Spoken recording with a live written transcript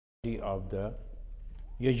of the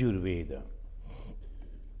Yajurveda.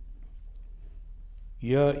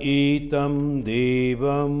 Ya etam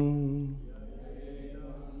devam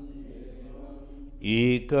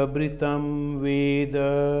ekabritam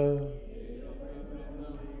veda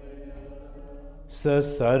sa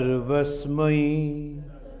sarvasmai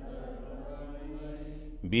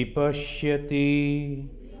vipashyati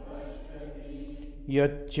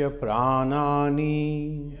yacca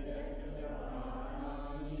pranani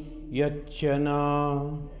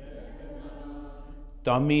yacchana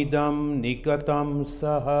tamidam nikatam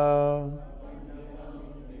saha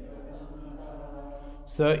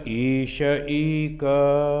sa isha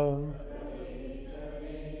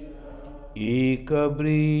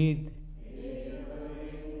ekabrid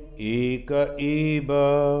eka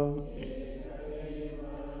eva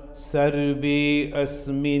sarve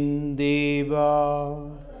asmin deva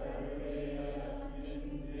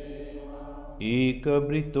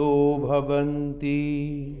ekabrito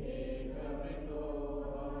bhavanti.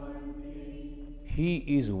 He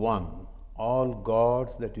is one. All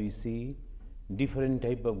gods that we see, different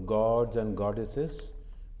type of gods and goddesses,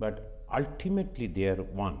 but ultimately they are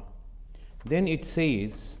one. Then it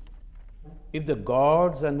says, if the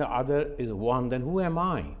gods and the other is one, then who am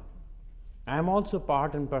I? I am also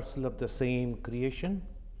part and parcel of the same creation.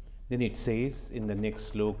 Then it says in the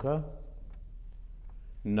next sloka,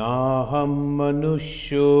 Naham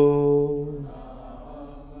manushyo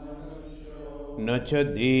nacha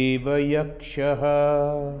deva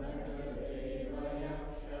yakshaha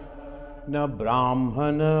na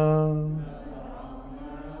brahmana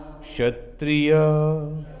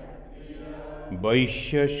kshatriya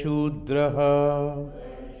vaishya shudraha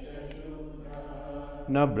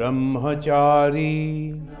na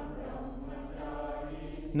brahmachari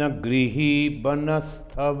na grihi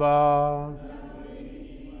banasthava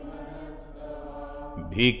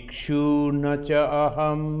Bhikshu nacha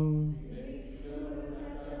aham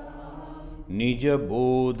nija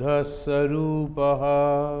bodha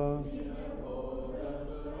sarupaha.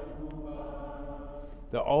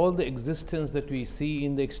 All the existence that we see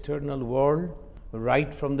in the external world,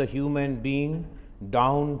 right from the human being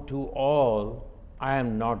down to all, I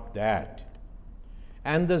am not that.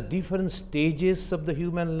 And the different stages of the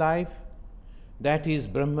human life, that is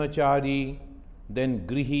brahmachari, then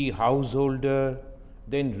grihi, householder,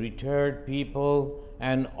 then retired people,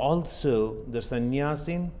 and also the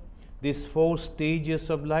sannyasin, these 4 stages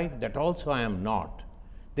of life, that also I am not.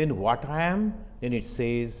 Then what I am? Then it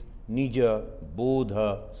says, Nija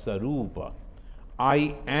Bodha Sarupa.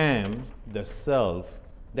 I am the self,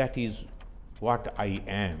 that is what I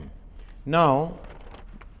am. Now,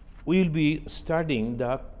 we will be studying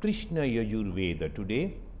the Krishna Yajurveda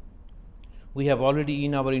today. We have already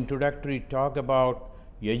in our introductory talk about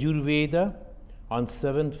Yajurveda on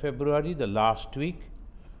 7th February, the last week.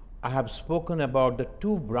 I have spoken about the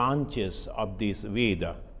 2 branches of this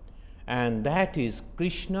Veda, and that is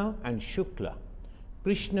Krishna and Shukla.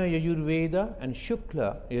 Krishna Yajurveda and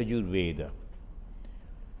Shukla Yajurveda.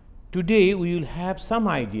 Today we will have some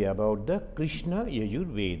idea about the Krishna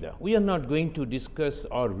Yajurveda. We are not going to discuss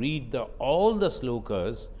or read all the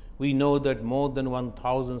slokas. We know that more than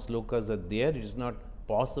 1000 slokas are there. It is not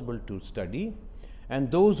possible to study. And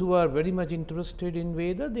those who are very much interested in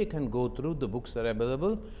Veda, they can go through, the books are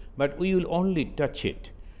available, but we will only touch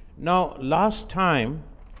it. Now, last time,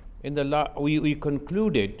 in the we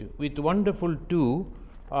concluded with wonderful 2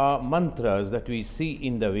 mantras that we see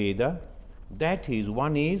in the Veda. That is,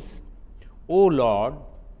 one is, O Lord,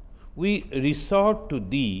 we resort to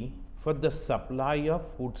Thee for the supply of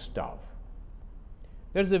foodstuff.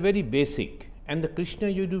 That is a very basic. And the Krishna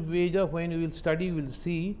Yajurveda, when we will study, we will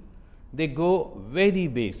see, they go very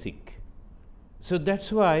basic. So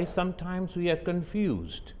that's why sometimes we are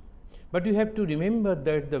confused. But you have to remember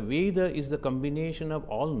that the Veda is the combination of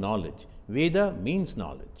all knowledge. Veda means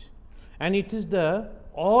knowledge. And it is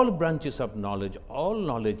all branches of knowledge, all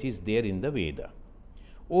knowledge is there in the Veda.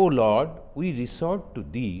 O Lord, we resort to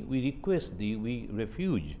Thee, we request Thee, we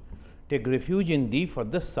take refuge in Thee for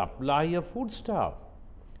the supply of foodstuff.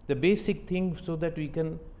 The basic thing so that we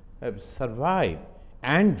can survive.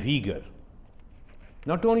 And vigor.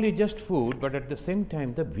 Not only just food, but at the same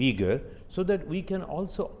time the vigor, so that we can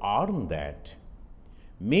also earn that.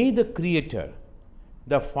 May the Creator,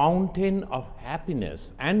 the fountain of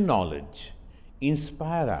happiness and knowledge,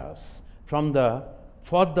 inspire us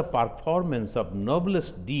for the performance of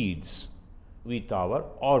noblest deeds with our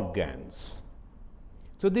organs.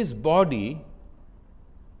 So this body,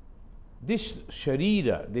 this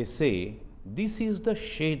sharira, they say, this is the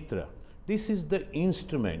kshetra. This is the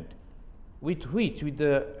instrument with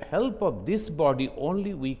the help of this body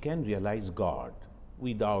only we can realize God.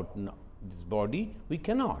 Without this body, we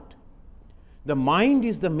cannot. The mind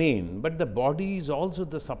is the main, but the body is also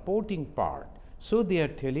the supporting part. So they are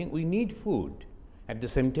telling we need food, at the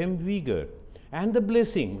same time vigor, and the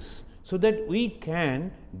blessings, so that we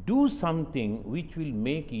can do something which will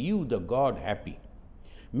make you, the God, happy.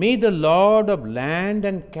 May the Lord of land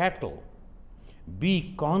and cattle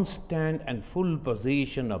be constant and full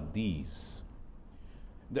possession of these.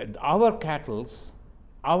 Our cattle,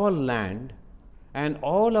 our land, and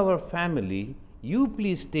all our family, you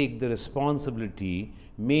please take the responsibility.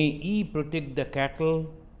 May ye protect the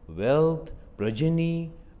cattle, wealth,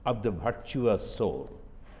 progeny of the virtuous soul.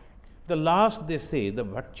 The last they say, the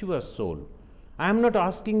virtuous soul. I am not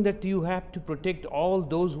asking that you have to protect all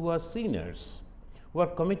those who are sinners, who are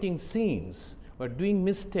committing sins, who are doing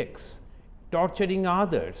mistakes, torturing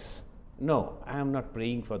others. No, I am not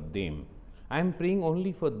praying for them. I am praying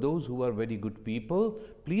only for those who are very good people.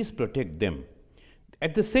 Please protect them.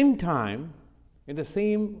 At the same time, in the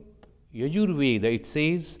same Yajurveda, it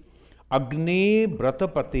says, Agne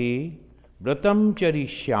Bratapate Bratam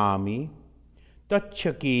Charishyami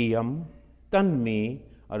Tachakeyam Tanme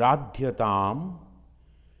Radhyatam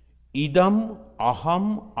Idam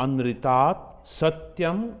Aham Anritat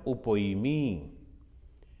Satyam Upoimi.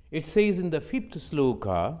 It says in the 5th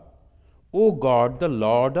sloka, O God, the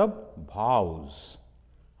Lord of vows,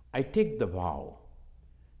 I take the vow.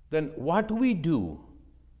 Then what we do?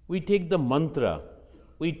 We take the mantra,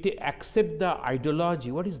 we accept the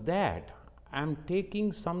ideology. What is that? I am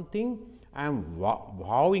taking something, I am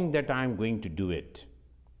vowing that I am going to do it.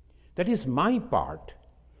 That is my part.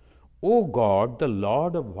 O God, the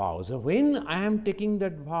Lord of vows. When I am taking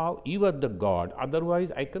that vow, you are the God,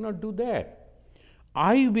 otherwise I cannot do that.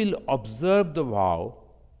 I will observe the vow,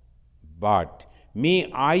 but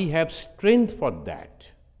may I have strength for that.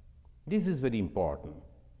 This is very important.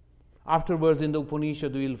 Afterwards in the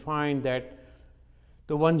Upanishad, we will find that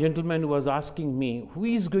the one gentleman was asking me, who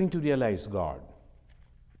is going to realize God?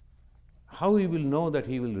 How he will know that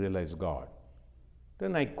he will realize God?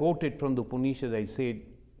 Then I quoted from the Upanishad, I said,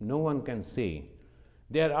 no one can say.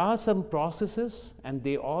 There are some processes, and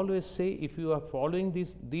they always say, if you are following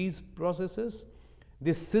these processes,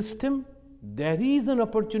 this system, there is an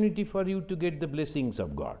opportunity for you to get the blessings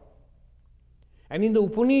of God. And in the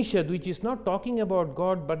Upanishad, which is not talking about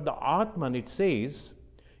God but the Atman, it says,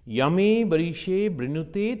 Yame Barishe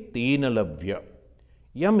Brinute Tena Labhya.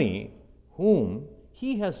 Yame, whom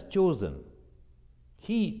he has chosen.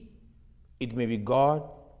 He, it may be God,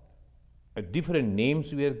 different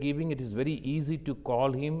names we are giving. It is very easy to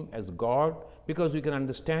call him as God because we can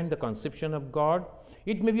understand the conception of God.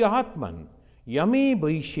 It may be Atman. Yame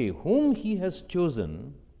Barishe, whom he has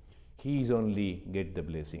chosen, he is only get the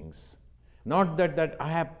blessings. Not that I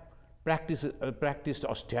have practiced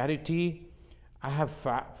austerity, I have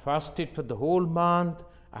fasted for the whole month,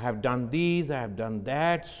 I have done this, I have done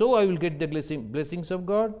that, so I will get the blessings of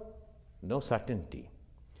God. No certainty.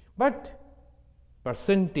 But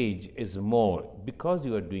percentage is more because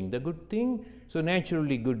you are doing the good thing, so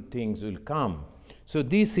naturally good things will come. So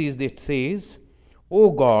this is, it says, O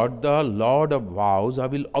God, the Lord of vows, I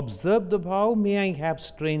will observe the vow, may I have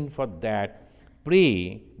strength for that.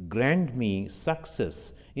 Pray, grant me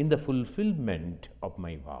success in the fulfillment of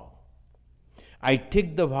my vow. I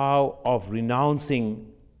take the vow of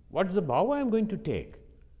renouncing. What is the vow I am going to take?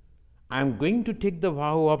 I am going to take the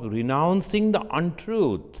vow of renouncing the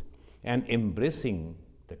untruth and embracing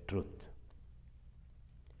the truth.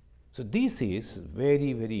 So this is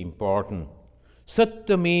very, very important.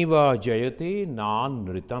 Satyameva jayate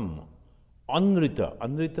nanritam. Anrita.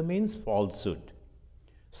 Anrita means falsehood.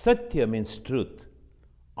 Satya means truth.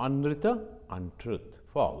 Anrita, untruth,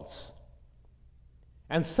 false.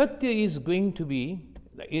 And Satya is going to be,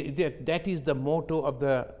 that is the motto of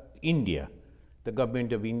the India. The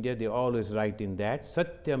government of India, they always write in that,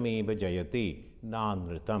 Satyameva jayate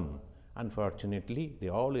nanritam. Unfortunately, they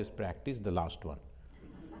always practice the last one.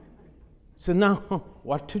 So now,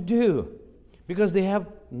 what to do? Because they have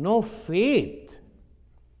no faith.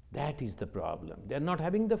 That is the problem. They are not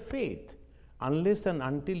having the faith. Unless and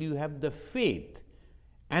until you have the faith.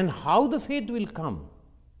 And how the faith will come?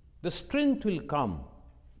 The strength will come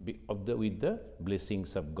with the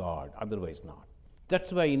blessings of God, otherwise not.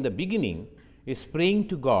 That's why in the beginning is praying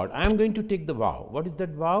to God, I am going to take the vow. What is that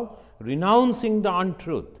vow? Renouncing the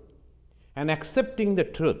untruth and accepting the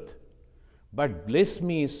truth. But bless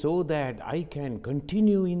me so that I can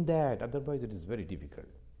continue in that, otherwise it is very difficult.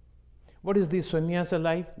 What is this sannyasa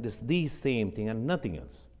life? This the same thing and nothing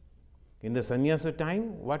else. In the sannyasa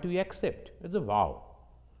time, what we accept is a vow.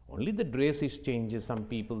 Only the dress is changes. Some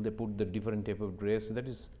people, they put the different type of dress, that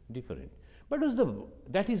is different. But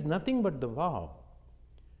that is nothing but the vow.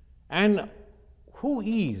 And who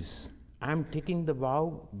is? I am taking the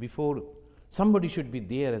vow before somebody should be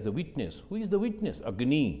there as a witness. Who is the witness?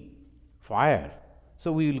 Agni, fire.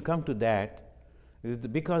 So we will come to that,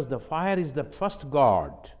 because the fire is the first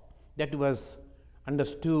god that was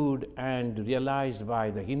understood and realized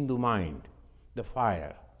by the Hindu mind, the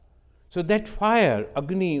fire. So that fire,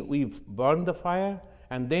 Agni, we burn the fire,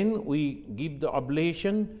 and then we give the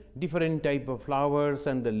oblation, different type of flowers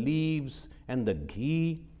and the leaves and the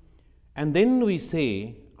ghee, and then we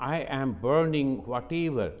say, I am burning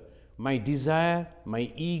whatever, my desire,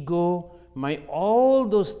 my ego, my all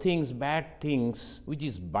those things, bad things, which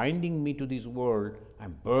is binding me to this world, I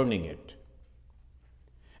am burning it.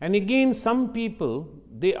 And again, some people,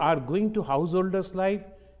 they are going to householder's life.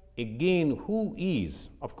 Again, who is?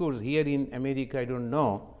 Of course, here in America, I don't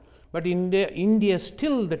know, but in India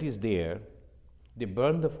still that is there. They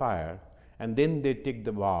burn the fire, and then they take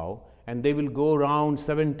the vow, and they will go around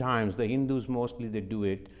 7 times. The Hindus mostly, they do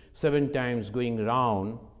it 7 times, going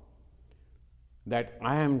around, that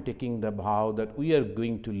I am taking the vow that we are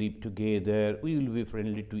going to live together, we will be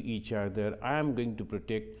friendly to each other, I am going to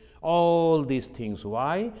protect all these things.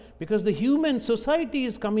 Why? Because the human society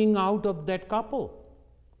is coming out of that couple.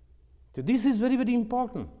 So this is very, very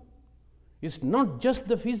important. It's not just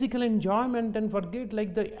the physical enjoyment and forget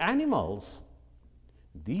like the animals.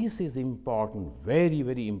 This is important, very,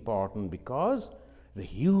 very important, because the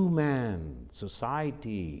human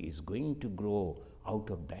society is going to grow out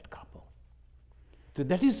of that couple. So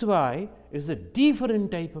that is why it's a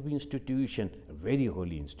different type of institution, a very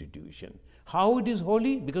holy institution. How it is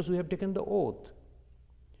holy? Because we have taken the oath.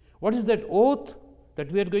 What is that oath?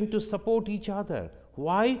 That we are going to support each other.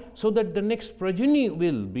 Why? So that the next progeny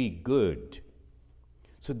will be good.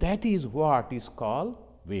 So that is what is called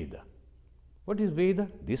Veda. What is Veda?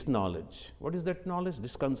 This knowledge. What is that knowledge?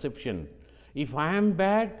 This conception. If I am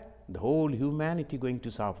bad, the whole humanity going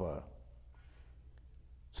to suffer.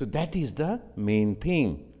 So that is the main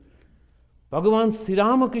thing. Bhagavan Sri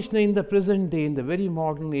Ramakrishna in the present day, in the very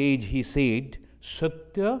modern age, he said,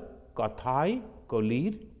 Satya Kathai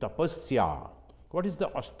Kalir Tapasya. What is the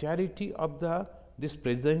austerity of this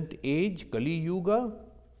present age, Kali Yuga?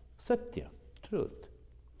 Satya, truth.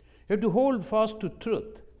 You have to hold fast to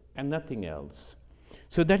truth and nothing else.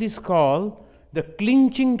 So that is called the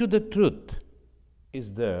clinching to the truth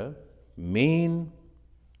is the main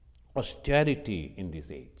austerity in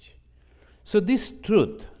this age. So this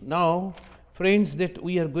truth, now friends, that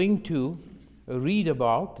we are going to read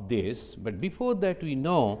about this, but before that we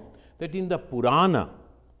know that in the Purana,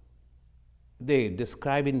 they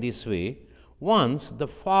describe in this way, once the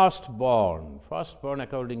firstborn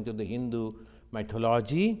according to the Hindu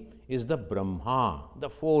mythology is the Brahma, the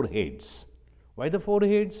 4 heads. Why the 4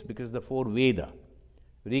 heads? Because the 4 Veda,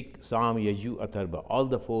 Rik, Sam, Yaju, Atharva, all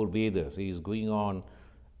the 4 Vedas, he is going on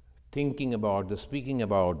thinking about, speaking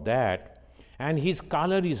about that, and his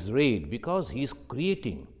color is red because he is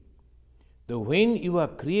creating. When you are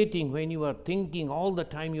creating, when you are thinking, all the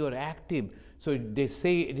time you are active, so they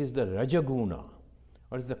say it is the Rajaguna.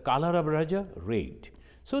 What is the color of Raja? Red.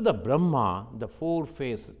 So the Brahma, the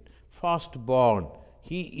 4-faced firstborn,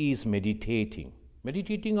 he is meditating.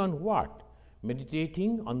 Meditating on what?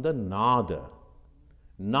 Meditating on the Nada.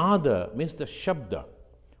 Nada means the Shabda.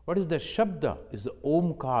 What is the Shabda? Is the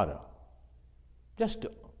Omkara. Just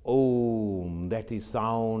Om, that is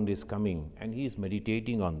sound is coming, and he is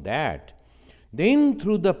meditating on that. Then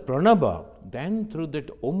through the Pranava, then through that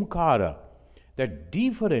Omkara, that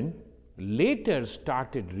different later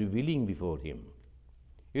started revealing before him.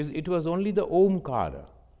 It was only the Omkara,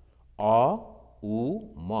 A, U,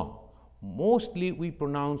 Ma. Mostly we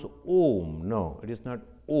pronounce Om. No, it is not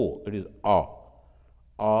O, it is A.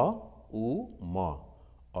 A, U, Ma.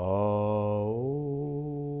 Om,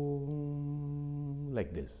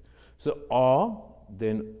 like this. So A,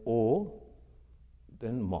 then O,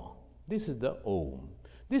 then Ma. This is the Om.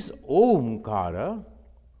 This Omkara,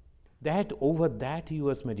 that over that he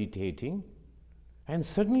was meditating, and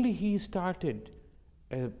suddenly he started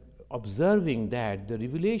observing that the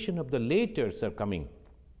revelation of the letters are coming.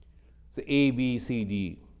 So A, B, C,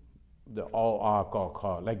 D, the O, A, Ka,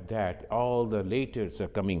 Kha, like that, all the letters are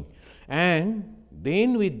coming. And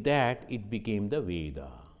then with that it became the Veda.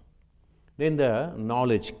 Then the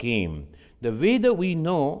knowledge came. The Veda we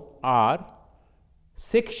know are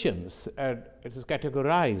sections, it is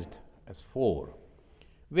categorized as 4.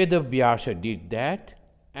 Vedavyasa did that,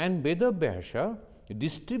 and Vedavyasa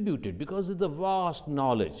distributed, because it's a vast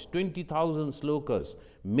knowledge, 20,000 slokas.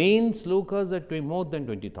 Main slokas are more than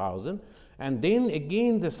 20,000, and then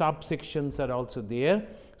again the subsections are also there.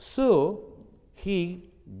 So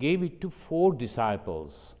he gave it to 4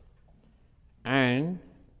 disciples, and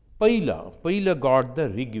Paila got the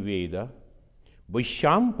Rig Veda,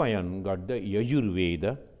 Vaishampayan got the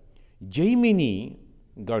Yajurveda, Jaimini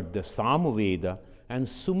got the Sam Veda, and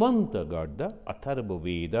Sumanta got the Atharva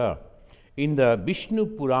Veda. In the Vishnu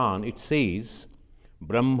Puran it says,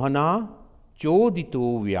 Brahmana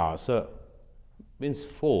Chodito Vyasa means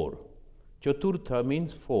 4. Chaturtha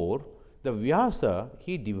means 4. The Vyasa,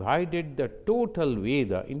 he divided the total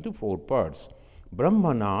Veda into 4 parts.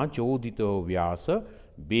 Brahmana Chodito Vyasa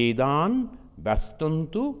Vedan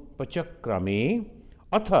Vastantu Pachakrame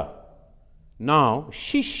Atha. Now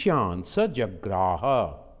Shishyan Sa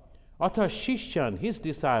Jagraha. Atha Shishyan, his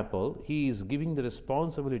disciple, he is giving the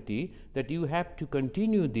responsibility that you have to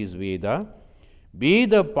continue this Veda.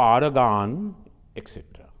 Veda Paragan, etc.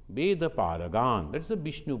 Veda Paragan, that is the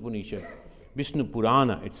Vishnu Upanishad, Vishnu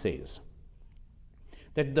Purana, it says.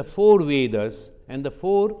 That the 4 Vedas and the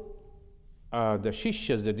 4 the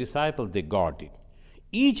Shishyas, the disciples, they got it.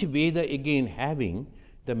 Each Veda again having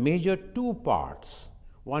the major 2 parts.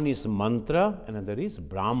 One is mantra, another is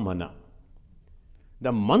Brahmana.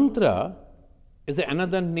 The mantra is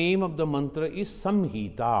another name of the mantra is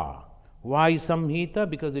Samhita. Why Samhita?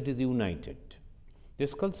 Because it is united. This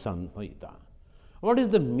is called Samhita. What is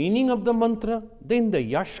the meaning of the mantra? Then the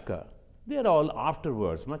Yashka, they are all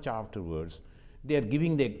afterwards, much afterwards. They are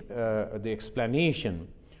giving the explanation.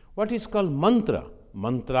 What is called mantra?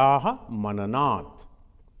 Mantraha mananat.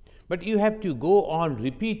 But you have to go on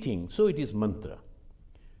repeating, so it is mantra.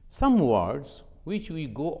 Some words which we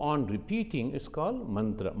go on repeating is called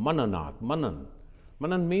mantra, mananat, manan.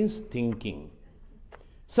 Manan means thinking.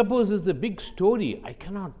 Suppose it's a big story, I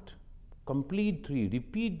cannot completely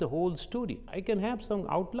repeat the whole story. I can have some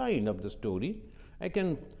outline of the story.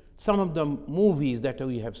 Some of the movies that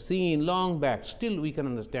we have seen long back, still we can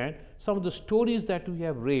understand. Some of the stories that we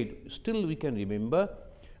have read, still we can remember.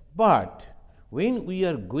 But when we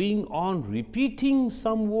are going on repeating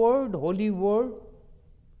some word, holy word,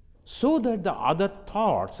 so that the other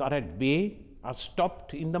thoughts are at bay, are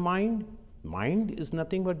stopped in the mind. Mind is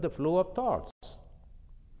nothing but the flow of thoughts.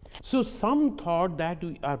 So some thought that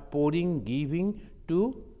we are pouring, giving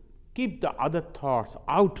to keep the other thoughts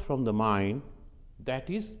out from the mind, that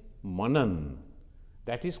is manan,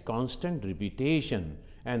 that is constant repetition,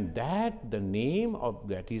 and that the name of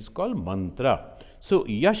that is called mantra. So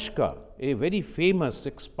Yashka, a very famous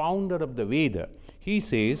expounder of the Veda, he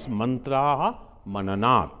says mantraha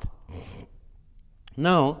mananat.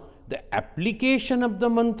 Now the application of the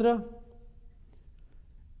mantra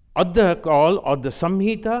or the call or the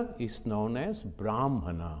Samhita is known as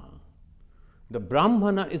Brahmana. The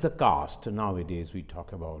Brahmana is a caste. Nowadays we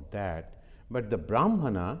talk about that. But the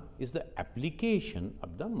Brahmana is the application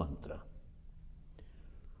of the mantra.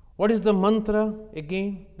 What is the mantra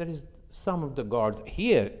again? That is some of the gods.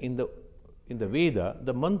 Here in the Veda,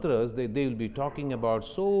 the mantras, they will be talking about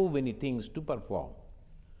so many things to perform.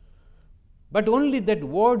 But only that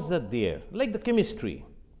words are there, like the chemistry.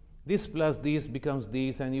 This plus this becomes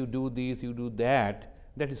this, and you do this, you do that.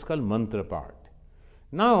 That is called mantra part.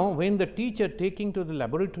 Now, when the teacher taking to the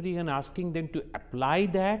laboratory and asking them to apply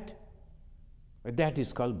that, that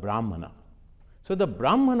is called Brahmana. So the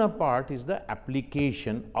Brahmana part is the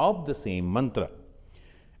application of the same mantra.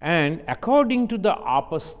 And according to the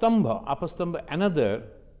Apastambha, another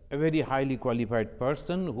a very highly qualified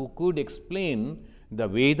person who could explain the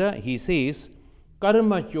Veda, he says,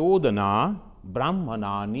 Karma Chodana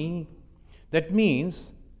Brahmanani. That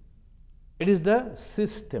means it is the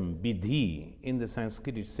system, vidhi. In the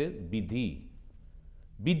Sanskrit it says vidhi.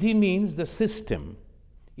 Vidhi means the system.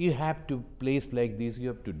 You have to place like this, you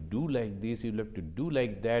have to do like this, you have to do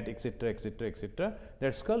like that, etc., etc., etc.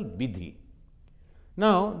 That's called vidhi.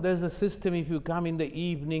 Now, there's a system. If you come in the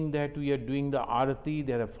evening that we are doing the arati,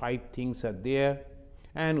 there are 5 things are there,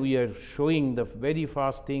 and we are showing the very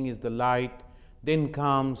first thing is the light, then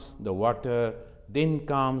comes the water, then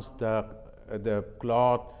comes the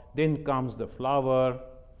cloth, then comes the flower.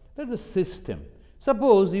 That's the system.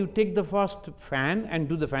 Suppose you take the first fan and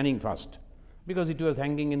do the fanning first, because it was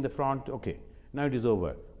hanging in the front. Okay, now it is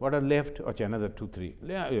over. What are left? Okay, another 2, 3.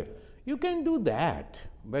 You can do that,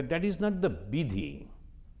 but that is not the vidhi.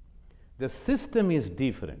 The system is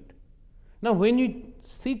different. Now, when you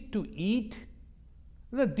sit to eat,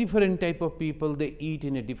 the different type of people, they eat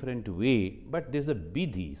in a different way, but there's a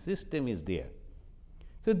vidhi, system is there.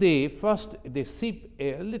 So they first sip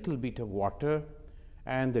a little bit of water,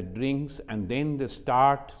 and the drinks, and then they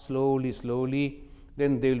start slowly.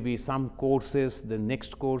 Then there will be some courses, the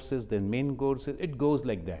next courses, then main courses. It goes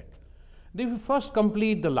like that. If you first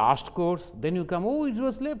complete the last course, then you come, oh, it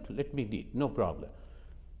was left, let me eat, no problem.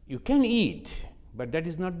 You can eat, but that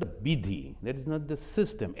is not the vidhi, that is not the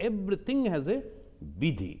system. Everything has a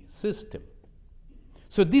vidhi, system.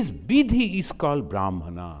 So this vidhi is called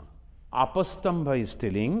Brahmana. Apastambha is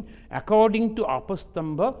telling, according to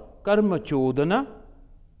Apastambha, karma chodana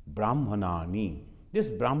Brahmanani. This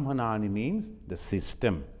Brahmanani means the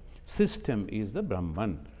system. System is the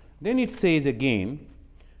Brahman. Then it says again,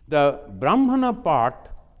 the Brahmana part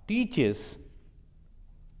teaches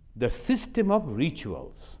the system of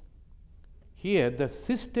rituals. Here, the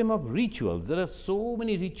system of rituals, there are so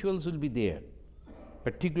many rituals will be there.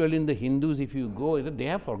 Particularly in the Hindus, if you go, they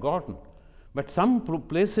have forgotten. But some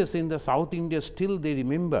places in the South India still they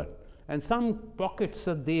remember. And some pockets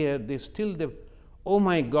are there, they still, oh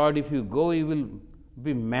my God, if you go, you will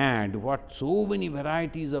be mad. What so many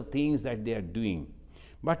varieties of things that they are doing.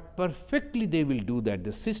 But perfectly they will do that,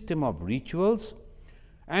 the system of rituals.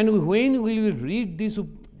 And when we will read this,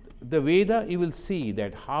 the Veda, you will see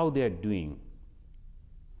that how they are doing.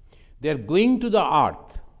 They are going to the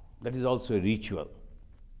earth, that is also a ritual.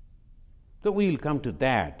 So we will come to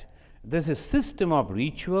that. There is a system of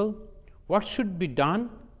ritual, what should be done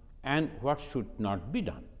and what should not be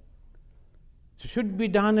done. So should be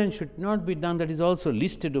done and should not be done, that is also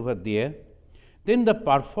listed over there. Then the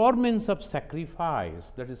performance of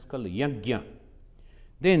sacrifice, that is called yajna.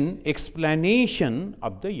 Then explanation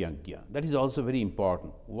of the yajna, that is also very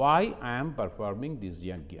important. Why I am performing this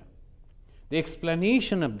yajna? The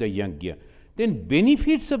explanation of the yajna. Then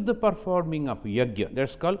benefits of the performing of yajna, that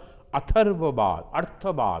is called atharvavad,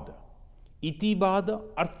 arthabad. Itibada,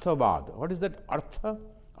 arthabad. What is that artha?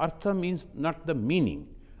 Artha means not the meaning.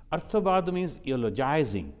 Arthabad means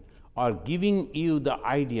eulogizing or giving you the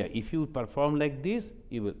idea. If you perform like this,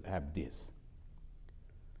 you will have this.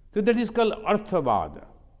 So that is called arthabad.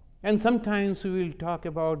 And sometimes we will talk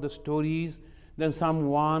about the stories. Then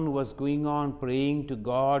someone was going on praying to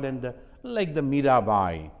God, and like the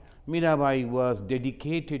Mirabai. Mirabai was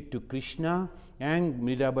dedicated to Krishna, and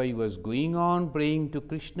Mirabai was going on praying to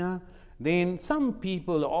Krishna. Then some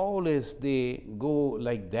people always they go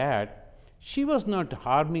like that. She was not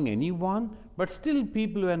harming anyone, but still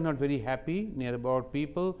people were not very happy, near about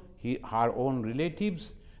people, her own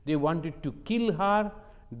relatives. They wanted to kill her.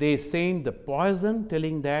 They sent the poison,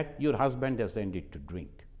 telling that your husband has sent it to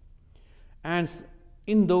drink. And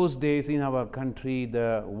in those days in our country,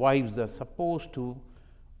 the wives are supposed to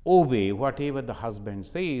obey whatever the husband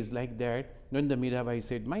says, like that. When the Mirabai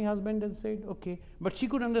said, my husband has said, okay. But she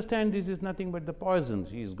could understand this is nothing but the poison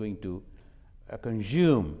she is going to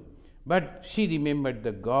consume. But she remembered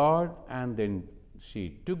the God, and then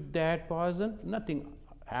she took that poison, nothing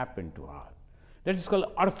happened to her. That is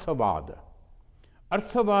called arthabada.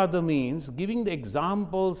 Arthabada means giving the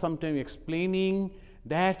example, sometimes explaining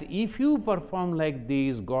that if you perform like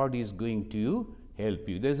this, God is going to help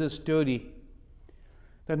you. There is a story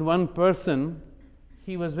that one person,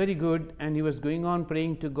 he was very good and he was going on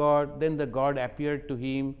praying to God. Then the God appeared to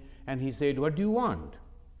him and he said, what do you want?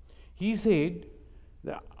 He said,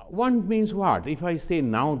 one means what? If I say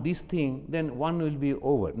now this thing, then one will be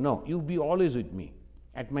over. No, you be always with me,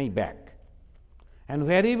 at my back. And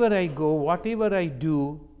wherever I go, whatever I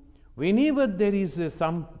do, whenever there is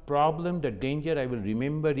some problem, the danger, I will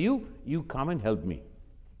remember you, you come and help me.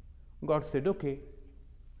 God said, okay,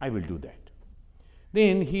 I will do that.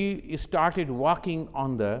 Then he started walking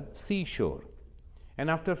on the seashore. And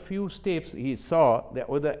after a few steps, he saw that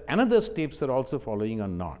whether another steps are also following or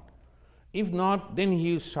not. If not, then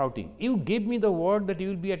he is shouting, you gave me the word that you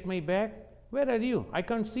will be at my back. Where are you? I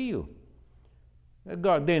can't see you.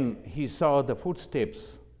 God, then he saw the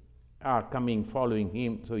footsteps are coming, following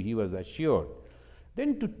him, so he was assured.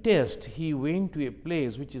 Then to test, he went to a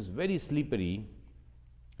place which is very slippery,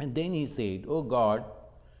 and then he said, oh God,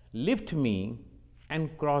 lift me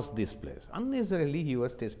and cross this place. Unnecessarily he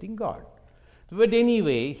was testing God. But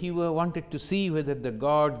anyway, he wanted to see whether the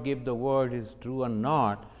God gave the word is true or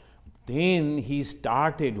not. Then he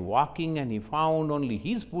started walking and he found only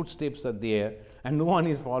his footsteps are there and no one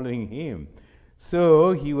is following him.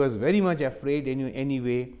 So he was very much afraid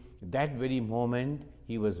anyway. That very moment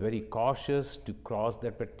he was very cautious to cross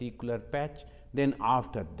that particular patch. Then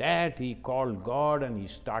after that he called God and he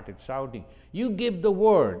started shouting, you gave the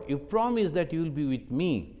word, you promised that you will be with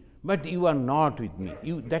me, but you are not with me.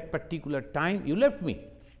 You, that particular time you left me.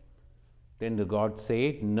 Then the God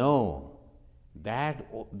said, no, that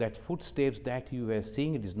footsteps that you were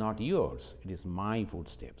seeing, it is not yours, it is my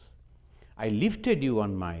footsteps. I lifted you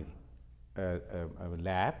on my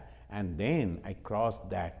lap, and then I crossed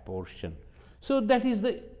that portion. So that is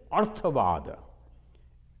the Arthavada.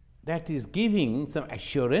 That is giving some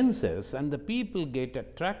assurances, and the people get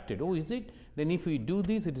attracted. Oh, is it? Then if we do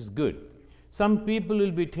this, it is good. Some people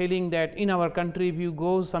will be telling that in our country, if you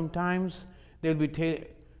go sometimes, they will be telling,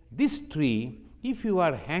 this tree, if you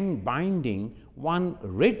are binding one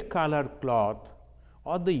red color cloth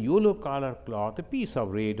or the yellow color cloth, a piece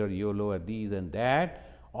of red or yellow or these and that,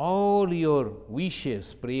 all your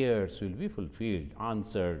wishes, prayers will be fulfilled,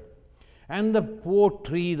 answered. And the poor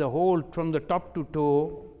tree, the whole from the top to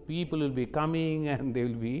toe, people will be coming and they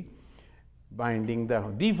will be binding the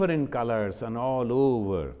different colors and all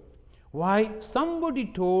over. Why? Somebody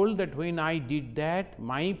told that when I did that,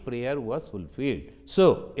 my prayer was fulfilled.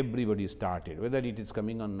 So everybody started, whether it is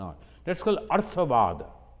coming or not. That's called Arthavada.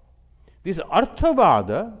 This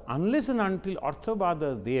Arthavada, unless and until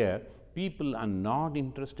Arthavada is there, people are not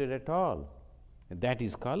interested at all. That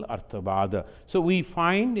is called Arthavada. So we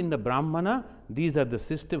find in the Brahmana, these are the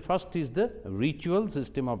system. First is the ritual,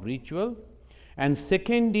 system of ritual, and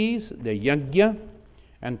second is the Yajna,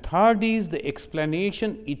 and third is the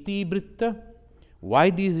explanation, Itibritta,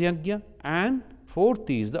 why this Yajna, and fourth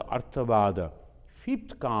is the Arthavada.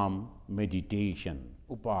 Fifth come meditation,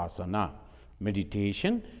 Upasana,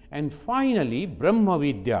 meditation, and finally Brahma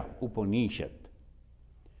Vidya, Upanishad.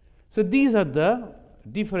 So these are the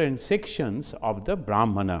different sections of the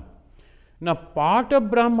Brahmana. Now part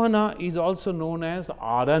of Brahmana is also known as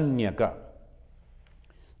Aranyaka.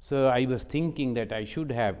 So I was thinking that I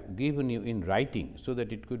should have given you in writing so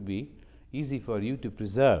that it could be easy for you to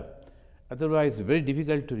preserve. Otherwise, very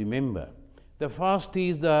difficult to remember. The first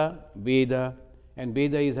is the Veda, and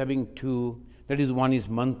Veda is having two. That is, one is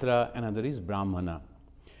mantra, another is Brahmana.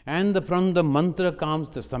 And from the mantra comes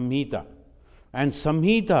the Samhita, and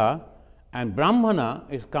Samhita and Brahmana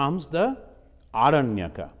comes the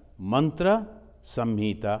Aranyaka. Mantra,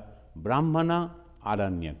 Samhita, Brahmana,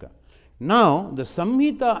 Aranyaka. Now the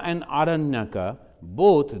Samhita and Aranyaka,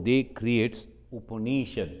 both they creates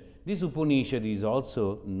Upanishad. This Upanishad is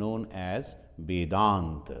also known as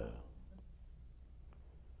Vedanta.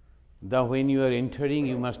 When you are entering,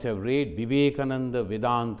 you must have read Vivekananda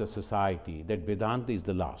Vedanta Society. That Vedanta is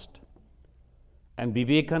the last. And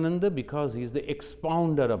Vivekananda, because he is the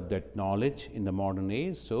expounder of that knowledge in the modern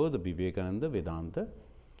age, so the Vivekananda Vedanta.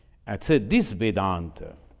 And so this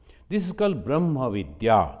Vedanta, this is called Brahma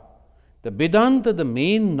Vidya. The Vedanta, the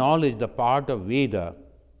main knowledge, the part of Veda,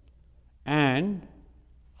 and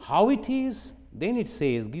how it is, then it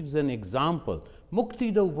says, gives an example.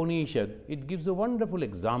 Mukti the Upanishad, it gives a wonderful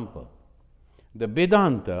example. The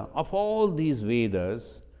Vedanta of all these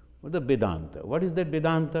Vedas, the Vedanta. What is that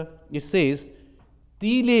Vedanta? It says,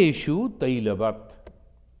 Tileshu Tailavat.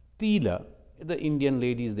 Tila, the Indian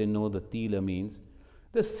ladies, they know the Tila means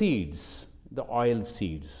the seeds, the oil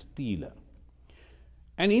seeds, Tila.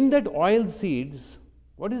 And in that oil seeds,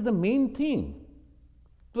 what is the main thing?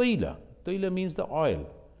 Tvaila. Tvaila means the oil.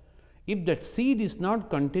 If that seed is not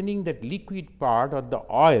containing that liquid part or the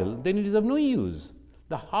oil, then it is of no use.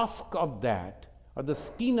 The husk of that or the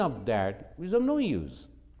skin of that is of no use.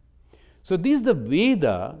 So this is the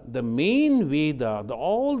Veda, the main Veda,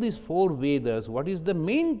 all these four Vedas, what is the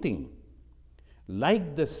main thing?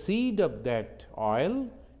 Like the seed of that oil,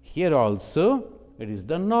 here also it is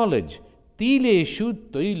the knowledge. Tileshu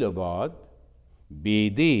Tailavad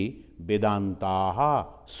Vede Vedantaha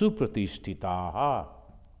Supratishthitaha.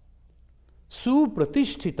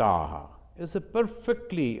 Supratishthitaha is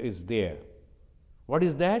perfectly is there. What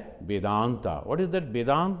is that? Vedanta. What is that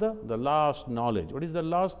Vedanta? The last knowledge. What is the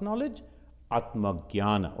last knowledge?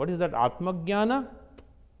 Atmajnana. What is that Atmajnana?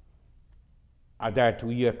 That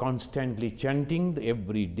we are constantly chanting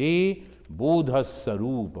every day, Bodha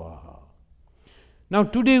Sarupa. Now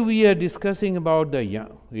today we are discussing about the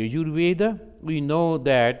Yajurveda. We know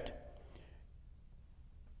that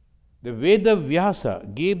the Veda Vyasa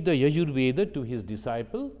gave the Yajurveda to his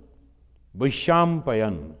disciple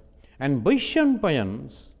Vaishampayan. And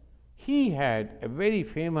Vaishampayan, he had a very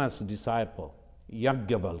famous disciple,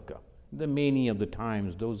 Yajnavalkya. The many of the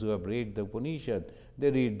times, those who have read the Upanishad, they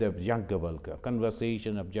read the Yajnavalkya,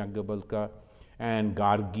 conversation of Yajnavalkya and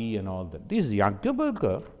Gargi and all that. This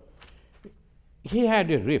Yajnavalkya, he had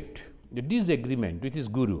a rift, a disagreement with his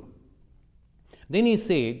guru. Then he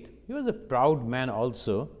said, he was a proud man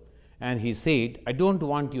also, and he said, I don't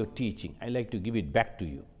want your teaching, I like to give it back to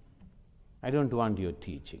you. I don't want your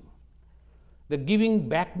teaching. The giving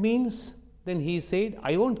back means, then he said,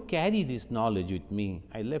 I won't carry this knowledge with me,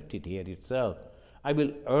 I left it here itself. I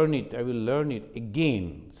will earn it, I will learn it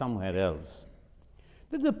again somewhere else.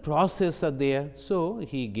 The process are there. So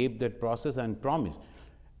he gave that process and promised.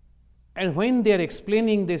 And when they are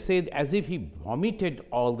explaining, they say as if he vomited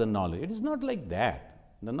all the knowledge. It is not like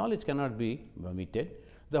that. The knowledge cannot be vomited.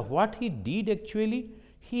 What he did actually,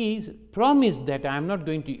 he promised that I am not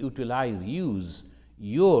going to use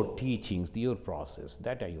your teachings, your process.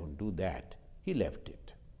 That I won't do that. He left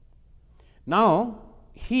it. Now,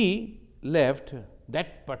 he left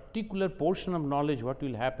that particular portion of knowledge. What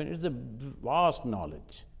will happen? It is a vast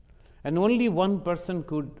knowledge. And only one person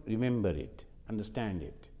could remember it, understand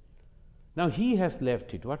it. Now he has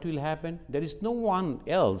left it. What will happen? There is no one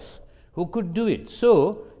else who could do it.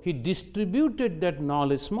 So he distributed that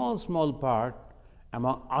knowledge, small part,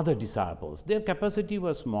 among other disciples. Their capacity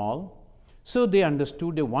was small, so they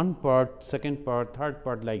understood a one part, second part, third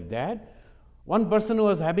part, like that. One person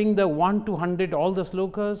was having the 1 to 100 all the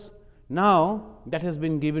slokas. Now that has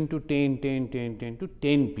been given to 10 to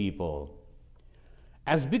 10 people.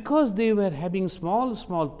 As because they were having small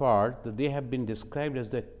part, they have been described as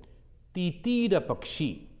the Titira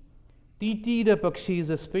Pakshi. Titira Pakshi is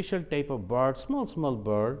a special type of bird, small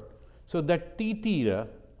bird. So that Titira,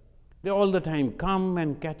 they all the time come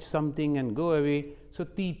and catch something and go away. So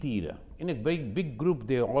Titira, in a big group,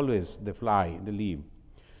 they fly, they live.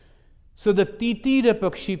 So the Titira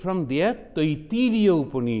Pakshi, from there, Taitiriya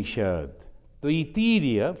Upanishad.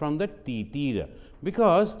 Taitiriya from the Titira.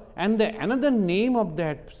 Because, and another name of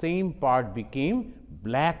that same part became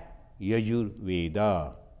Black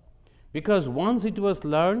Yajurveda. Because once it was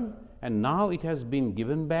learned and now it has been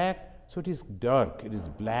given back, so it is dark, it is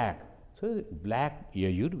black. So Black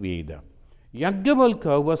Yajurveda.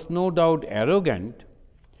 Yajnavalkya was no doubt arrogant,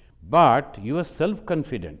 but he was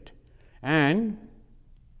self-confident and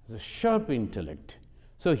a sharp intellect.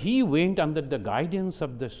 So he went under the guidance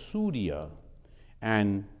of the Surya,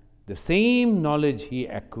 and the same knowledge he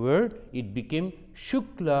acquired, it became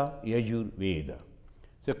Shukla Yajurveda.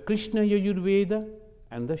 So Krishna Yajurveda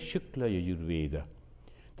and the Shukla Yajurveda.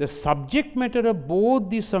 The subject matter of both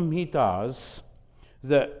the Samhitas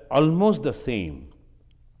is almost the same,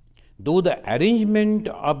 though the arrangement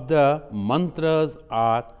of the mantras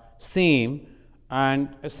are same,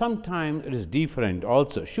 and sometimes it is different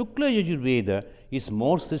also. Shukla Yajurveda is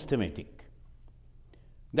more systematic.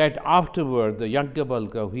 That afterward the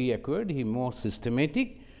Yajnavalkya he acquired, he more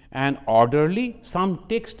systematic and orderly. Some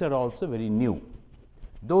texts are also very new.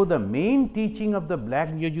 Though the main teaching of the Black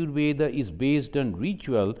Yajurveda is based on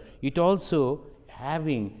ritual, it also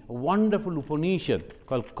having a wonderful Upanishad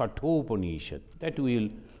called Kathopanishad. That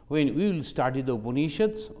when we will study the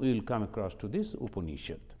Upanishads, we will come across to this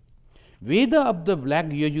Upanishad. Veda of the Black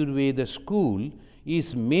Yajurveda school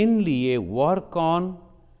is mainly a work on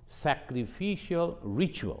sacrificial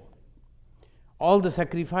ritual. All the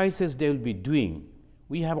sacrifices they will be doing.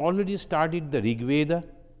 We have already studied the Rig Veda,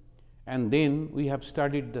 and then we have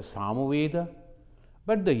studied the Samaveda,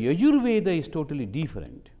 but the Yajurveda is totally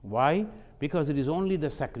different. Why? Because it is only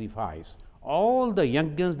the sacrifice. All the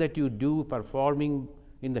yajnas that you do performing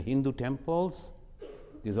in the Hindu temples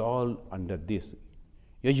is all under this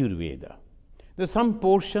Yajurveda. There is some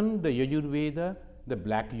portion, the Yajurveda, the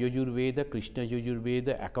Black Yajurveda, Krishna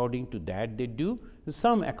Yajurveda, according to that they do,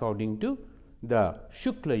 some according to the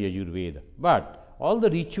Shukla Yajurveda. But all the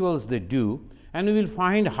rituals they do, and we will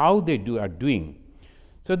find how they are doing.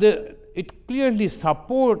 So it clearly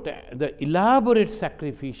supports the elaborate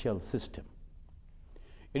sacrificial system.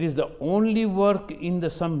 It is the only work in the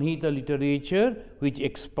Samhita literature which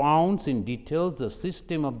expounds in details the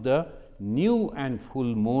system of the new and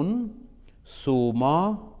full moon,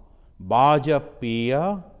 Soma,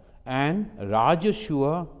 Bajapeya and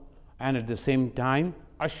Rajashua, and at the same time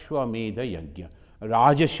Ashwamedha Yajna.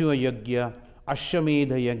 Rajashua Yajna,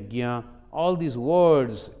 Ashwamedha Yajna, all these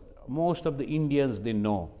words most of the Indians they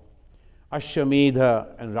know.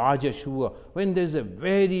 Ashwamedha and Rajashua, when there is a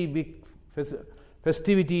very big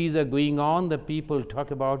festivities are going on, the people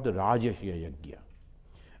talk about the Rajashua Yajna.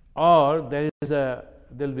 Or there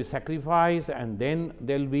will be sacrifice, and then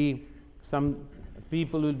there will be some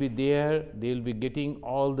people will be there, they will be getting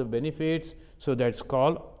all the benefits, so that's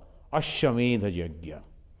called Ashwamedha Yajna.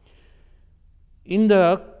 In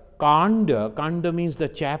the Kanda means the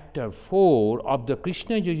chapter 4 of the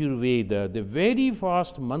Krishna Yajurveda, the very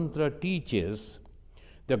first mantra teaches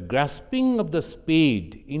the grasping of the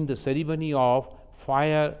spade in the ceremony of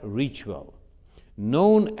fire ritual,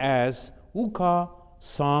 known as Ukha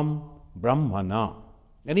Sam Brahmana.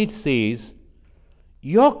 And it says,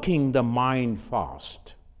 yoking the mind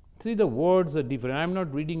fast. See, the words are different. I am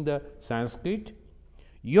not reading the Sanskrit.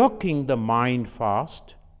 Yoking the mind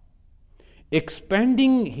fast,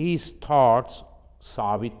 expanding his thoughts,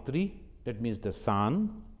 Savitri, that means the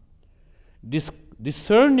sun,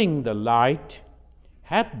 discerning the light,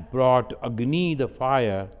 hath brought Agni, the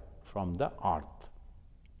fire, from the earth.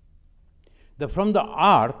 From the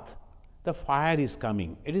earth, the fire is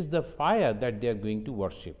coming. It is the fire that they are going to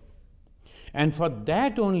worship. And for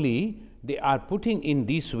that only, they are putting in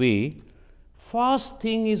this way. First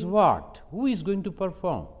thing is what? Who is going to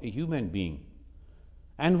perform? A human being.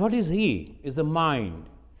 And what is he? Is the mind.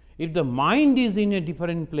 If the mind is in a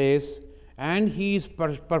different place and he is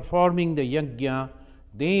performing the yajna,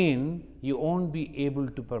 then you won't be able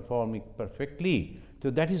to perform it perfectly.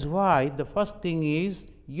 So that is why the first thing is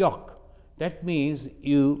yok. That means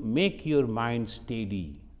you make your mind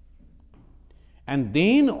steady. And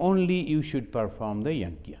then only you should perform the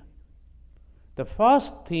yajna. The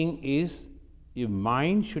first thing is your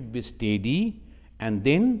mind should be steady, and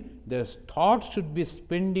then the thoughts should be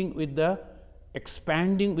expanding with the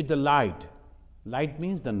light. Light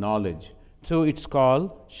means the knowledge. So it's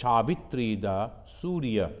called Savitri, the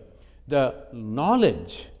Surya. The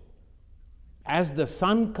knowledge, as the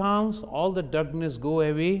sun comes, all the darkness go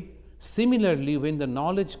away. Similarly, when the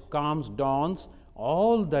knowledge comes, dawns,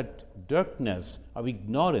 all that darkness of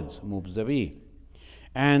ignorance moves away.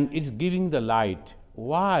 And it's giving the light.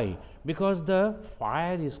 Why? Because the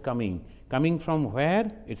fire is coming. Coming from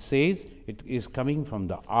where? It says it is coming from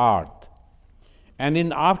the earth. And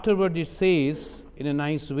in afterward it says in a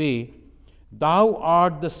nice way, thou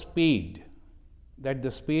art the spade. That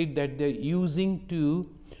the spade that they are using to,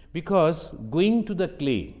 because going to the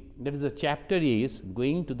clay, that is the chapter is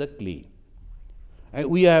going to the clay. And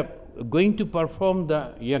we are going to perform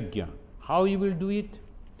the yajna. How you will do it?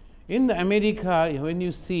 In the America, when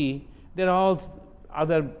you see, there are all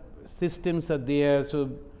other systems are there, so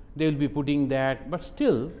they will be putting that. But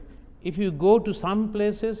still, if you go to some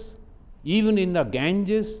places, even in the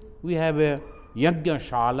Ganges, we have a yajna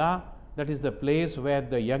shala, that is the place where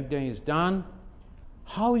the yajna is done.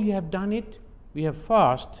 How you have done it? We have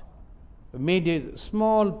first made a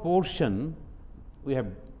small portion, we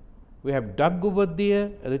have dug over there,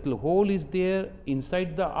 a little hole is there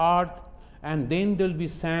inside the earth, and then there will be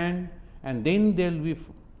sand, and then there will be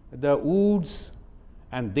the woods,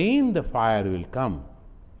 and then the fire will come.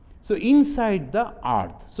 So inside the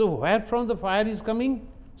earth. So where from the fire is coming?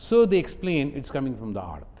 So they explain it's coming from the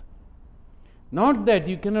earth. Not that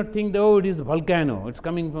you cannot think that, oh, it is the volcano, it's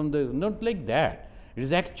coming from the, not like that. It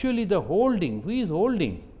is actually the holding. Who is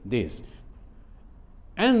holding this?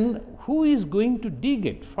 And who is going to dig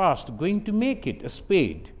it first, going to make it? A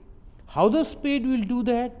spade. How the spade will do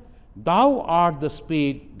that? Thou art the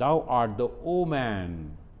spade, thou art the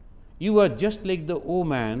oman. You are just like the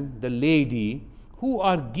oman, the lady, who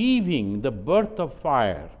are giving the birth of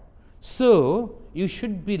fire. So you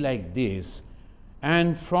should be like this.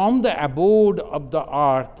 And from the abode of the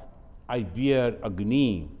earth, I bear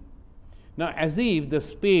Agni. Now, as if the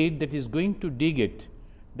spade that is going to dig it,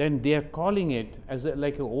 then they are calling it as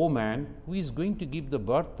like a oman who is going to give the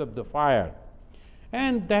birth of the fire.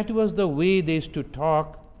 And that was the way they used to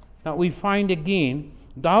talk. Now we find again,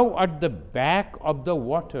 thou art the back of the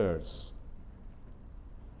waters,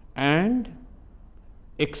 and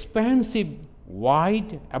expansive,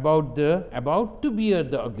 wide, about to bear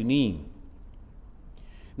the Agni.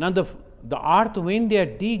 Now the earth, when they are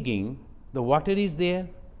digging, the water is there.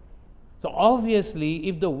 So obviously,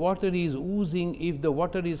 if the water is oozing, if the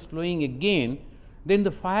water is flowing again, then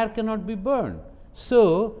the fire cannot be burned.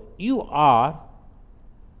 So you are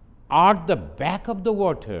the back of the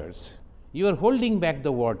waters. You are holding back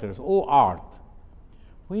the waters, O earth.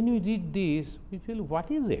 When we read this, we feel,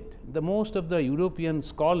 what is it? The most of the European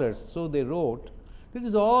scholars, so they wrote, this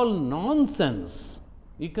is all nonsense.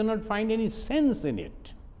 You cannot find any sense in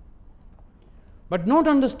it. But not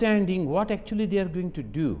understanding what actually they are going to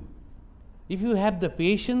do. If you have the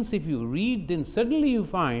patience, if you read, then suddenly you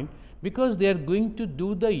find, because they are going to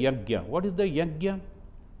do the yajna. What is the yajna?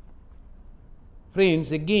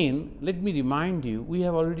 Friends, again, let me remind you, we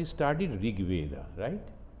have already studied Rigveda, right?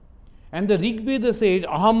 And the Rigveda said,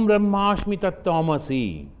 Aham Brahmasmi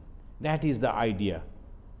Tattvamasi. That is the idea.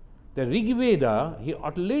 The Rigveda, he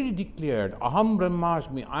already declared, Aham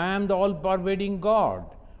Brahmasmi, I am the all-pervading God,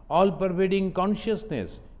 all-pervading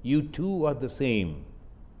consciousness. You too are the same.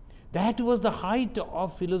 That was the height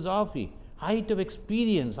of philosophy, height of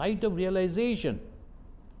experience, height of realization.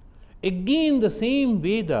 Again, the same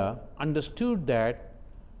Veda understood that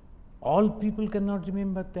all people cannot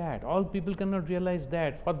remember that, all people cannot realize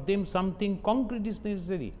that. For them, something concrete is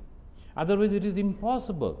necessary. Otherwise, it is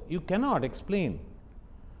impossible. You cannot explain.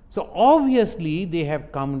 So, obviously, they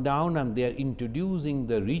have come down and they are introducing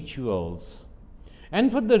the rituals.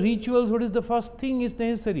 And for the rituals, what is the first thing is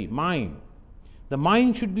necessary? Mind. The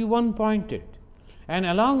mind should be one pointed. And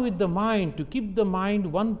along with the mind, to keep the mind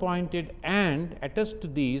one pointed and attached to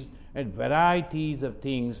these, and varieties of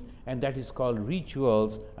things, and that is called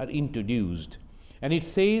rituals, are introduced. And it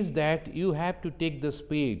says that you have to take the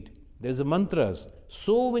spade. There's a mantras,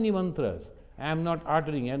 so many mantras. I am not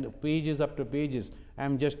uttering, and pages after pages, I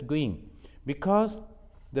am just going. Because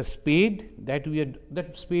the spade that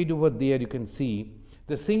spade over there you can see,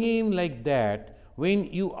 the same like that, when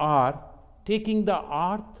you are taking the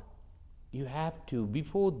earth, you have to,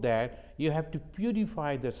 before that, you have to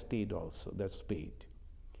purify the state also, that spade.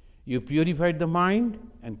 You purified the mind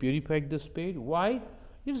and purified the spade. Why?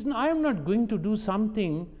 I am not going to do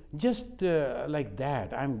something just like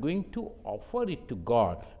that. I am going to offer it to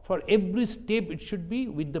God. For every step, it should be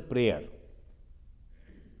with the prayer.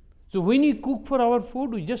 So when we cook for our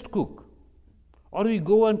food, we just cook. Or we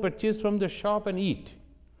go and purchase from the shop and eat.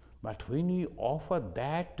 But when we offer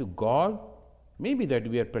that to God, maybe that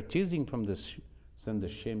we are purchasing from the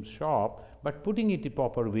same shop, but putting it the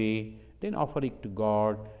proper way, then offer it to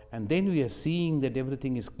God, and then we are seeing that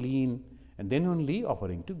everything is clean, and then only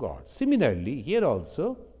offering to God. Similarly, here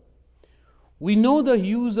also, we know the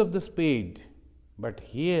use of the spade, but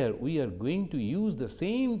here we are going to use the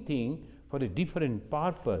same thing for a different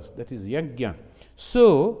purpose, that is yajna.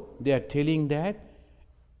 So, they are telling that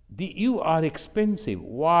you are expensive,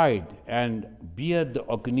 wide, and bear the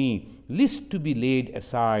agni, list to be laid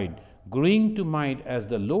aside, growing to might as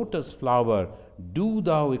the lotus flower, do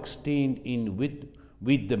thou extend in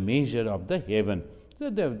with the measure of the heaven. So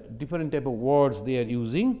there are different type of words they are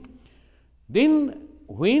using. Then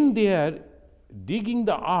when they are digging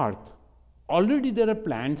the earth, already there are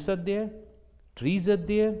plants are there, trees are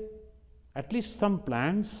there, at least some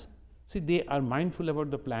plants. See, they are mindful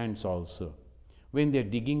about the plants also. When they are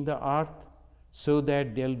digging the earth, so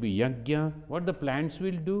that there will be yajna, what the plants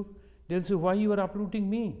will do? They will say, why you are uprooting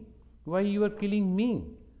me? Why you are killing me?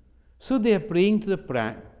 So they are praying to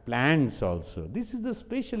the plants also. This is the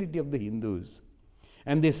speciality of the Hindus.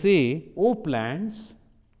 And they say, O plants,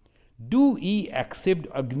 do ye accept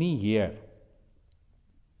Agni here?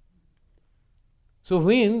 So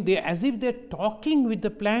when they, as if they are talking with the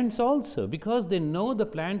plants also, because they know the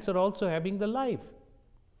plants are also having the life.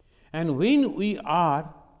 And when we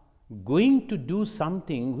are going to do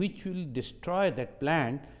something which will destroy that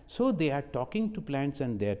plant, so they are talking to plants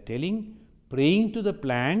and they are telling, praying to the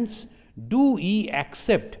plants, do ye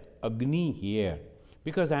accept Agni here?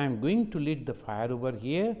 Because I am going to lit the fire over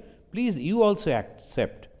here, please you also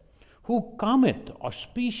accept. Who cometh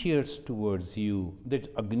auspicious towards you,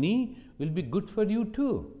 that Agni will be good for you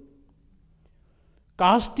too.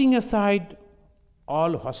 Casting aside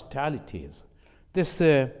all hostilities. This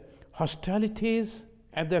hostilities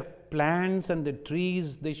at the plants and the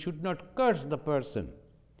trees, they should not curse the person.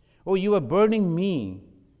 Oh, you are burning me.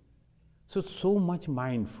 So much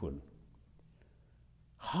mindful.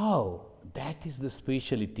 How? That is the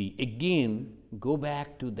speciality. Again, go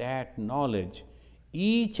back to that knowledge.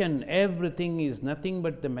 Each and everything is nothing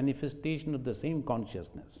but the manifestation of the same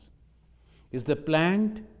consciousness. Is the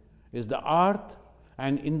plant, is the earth,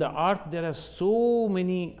 and in the earth there are so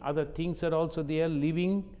many other things are also there,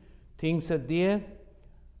 living things are there.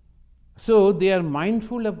 So they are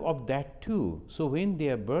mindful of that too. So when they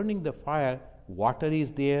are burning the fire, water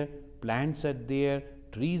is there, plants are there,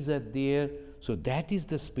 trees are there. So that is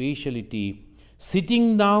the speciality.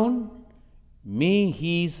 Sitting down, may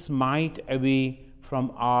he smite away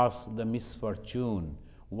from us the misfortune.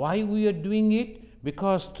 Why we are doing it?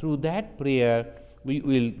 Because through that prayer we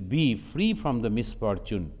will be free from the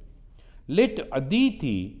misfortune. Let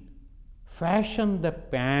Aditi fashion the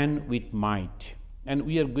pan with might. And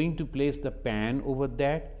we are going to place the pan over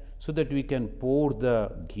that so that we can pour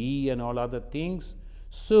the ghee and all other things.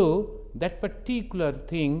 So that particular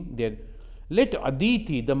thing there, let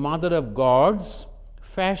Aditi, the mother of gods,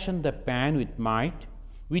 fashion the pan with might,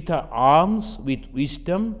 with her arms, with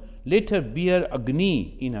wisdom, let her bear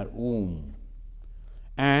Agni in her womb,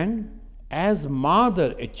 and as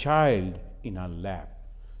mother a child in her lap.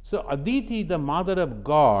 So Aditi, the mother of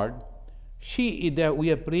God,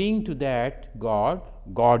 we are praying to that God,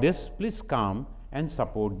 Goddess, please come and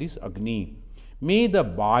support this Agni. May the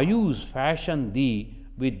Vayus fashion thee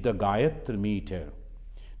with the Gayatri meter.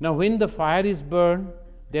 Now when the fire is burned,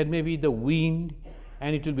 there may be the wind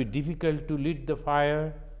and it will be difficult to lit the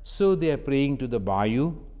fire. So they are praying to the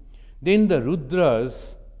Vayu, then the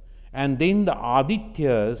Rudras, and then the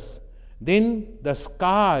Adityas, then the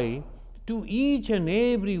sky. To each and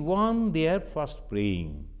every one they are first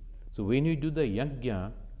praying. So when you do the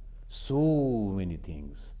yajna, so many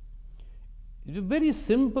things. It's a very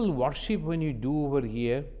simple worship when you do over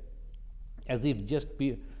here, as if just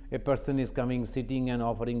a person is coming, sitting and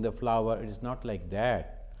offering the flower. It is not like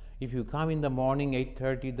that. If you come in the morning,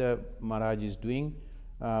 8:30, the Maharaj is doing,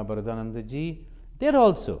 Bharatananda ji, there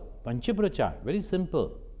also, Panchaprachar, very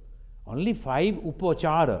simple. Only 5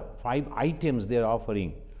 upachara, 5 items they are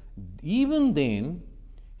offering. Even then,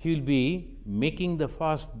 he will be making the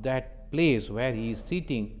first, that place where he is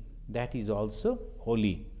sitting, that is also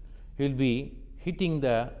holy. He will be hitting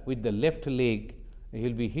with the left leg, he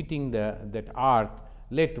will be hitting that earth.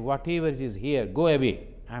 Let whatever it is here go away.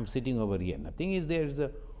 I am sitting over here. Nothing is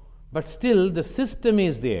there. But still the system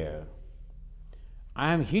is there.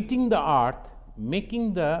 I am hitting the earth,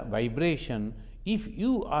 making the vibration. If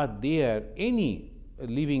you are there, any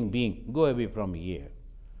living being, go away from here.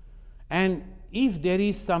 And if there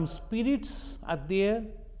is some spirits are there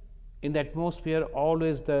in the atmosphere,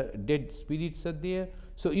 always the dead spirits are there,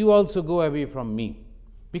 so you also go away from me,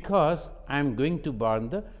 because I am going to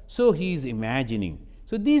burn so he is imagining.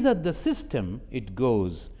 So these are the system it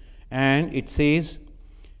goes, and it says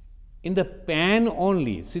in the pan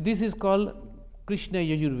only. See, this is called Krishna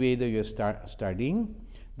Yajurveda you are studying.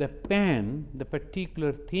 The pan, the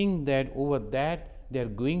particular thing that over that they are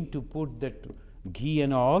going to put that ghee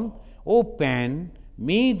and all. O pan,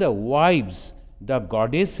 may the wives, the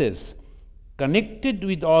goddesses, connected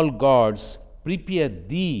with all gods, prepare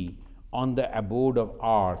thee on the abode of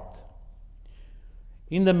earth.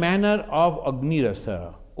 In the manner of Agni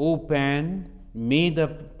Rasa, O pan, may the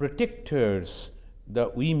protectors, the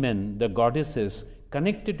women, the goddesses,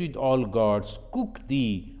 connected with all gods, cook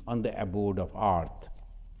thee on the abode of earth.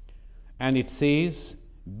 And it says,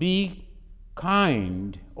 be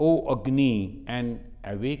kind, O Agni, and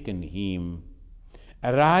awaken him.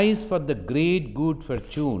 Arise for the great good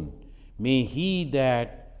fortune. May he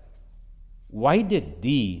that wideth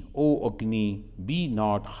thee, O Agni, be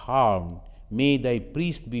not harmed. May thy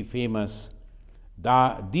priest be famous.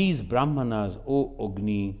 These Brahmanas, O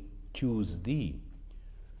Agni, choose thee.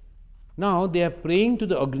 Now they are praying to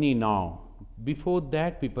the Agni now. Before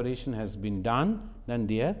that preparation has been done, then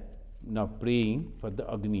they are now praying for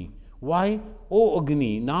the Agni. Why? O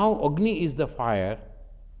Agni, now Agni is the fire.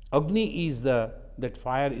 Agni is that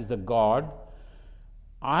fire is the God.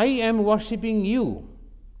 I am worshipping you.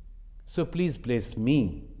 So please bless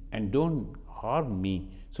me and don't harm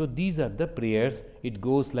me. So these are the prayers. It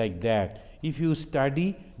goes like that. If you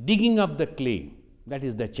study digging up the clay, that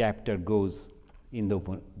is the chapter goes in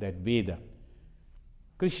that Veda.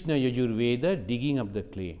 Krishna Yajurveda, digging up the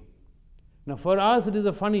clay. Now for us it is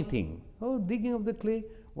a funny thing. Oh, digging up the clay,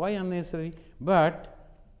 why unnecessary? But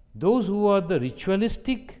those who are the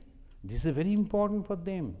ritualistic, this is very important for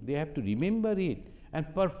them. They have to remember it,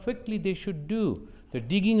 and perfectly they should do the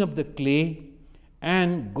digging of the clay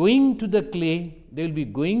and going to the clay. They will be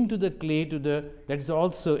going to the clay that is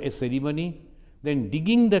also a ceremony. Then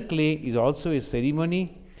digging the clay is also a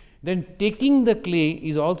ceremony. Then taking the clay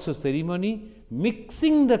is also ceremony.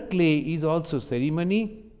 Mixing the clay is also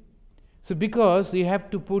ceremony. So because you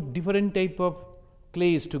have to put different type of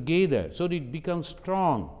clays together so that it becomes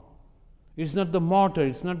strong. It's not the mortar,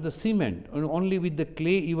 it's not the cement, only with the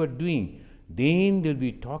clay you are doing. Then they'll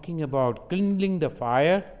be talking about kindling the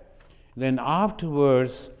fire. Then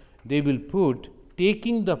afterwards they will put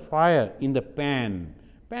taking the fire in the pan.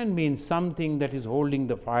 Pan means something that is holding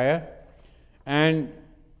the fire. And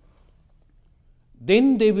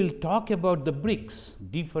then they will talk about the bricks,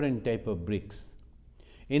 different type of bricks.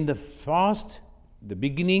 In the the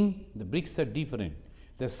beginning, the bricks are different.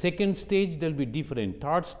 The second stage, they will be different.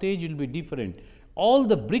 Third stage will be different. All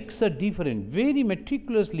the bricks are different. Very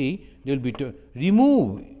meticulously, they will be to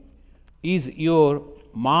remove is your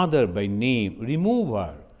mother by name. Remove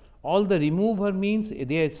her. All the remove her means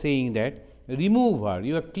they are saying that remove her.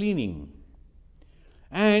 You are cleaning.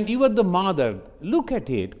 And you are the mother. Look at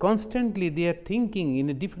it. Constantly they are thinking in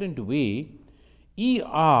a different way. Ye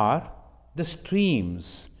are the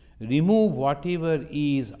streams. Remove whatever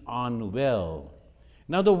is unwell.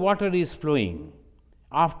 Now the water is flowing.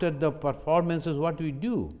 After the performances, what we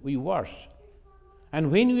do? We wash.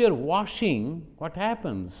 And when we are washing, what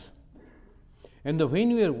happens? And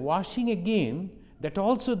when we are washing again, that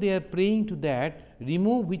also they are praying to that,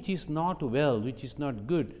 remove which is not well, which is not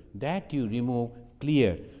good, that you remove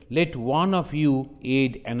clear. Let one of you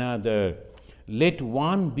aid another. Let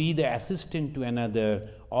one be the assistant to another.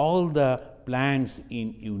 All the plants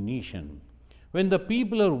in unison. When the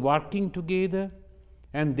people are working together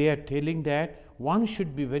and they are telling that one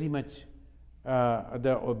should be very much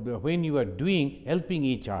when you are doing, helping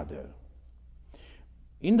each other.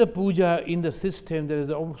 In the puja, in the system, there is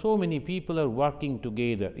so many people are working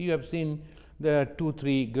together. You have seen the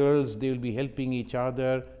 2-3 girls, they will be helping each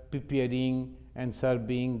other, preparing and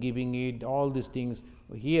serving, giving it, all these things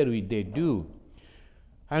here they do.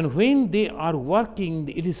 And when they are working,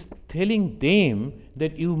 it is telling them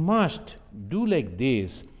that you must do like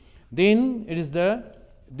this. Then it is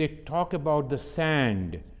they talk about the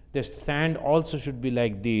sand. The sand also should be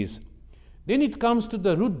like this. Then it comes to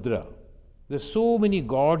the Rudra. There's so many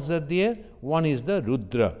gods are there. One is the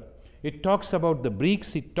Rudra. It talks about the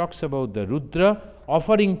bricks, it talks about the Rudra,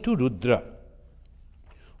 offering to Rudra.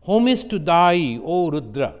 Homage to thy, O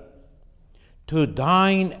Rudra. To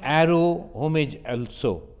thine arrow homage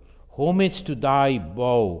also. Homage to thy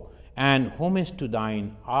bow, and homage to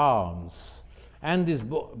thine arms. And this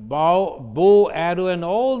bow, arrow, and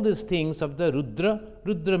all these things of the Rudra.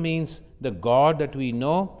 Rudra means the god that we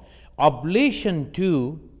know. Oblation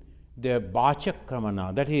to the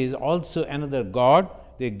Bachakramana, that is also another god.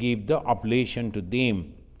 They give the oblation to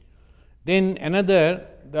them. Then another,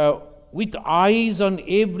 with eyes on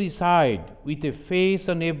every side, with a face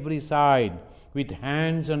on every side, with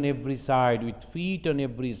hands on every side, with feet on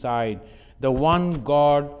every side, the one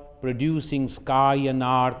God producing sky and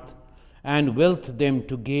earth, and wealth them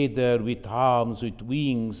together with arms, with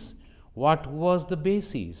wings. What was the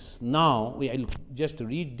basis? Now, I'll just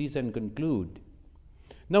read this and conclude.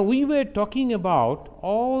 Now, we were talking about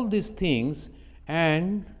all these things,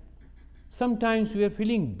 and sometimes we are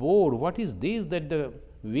feeling bored. What is this that the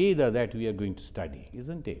Veda that we are going to study,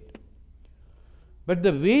 isn't it? But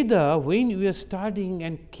the Veda, when we are studying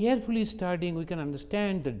and carefully studying, we can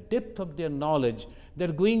understand the depth of their knowledge. They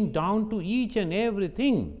are going down to each and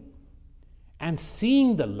everything and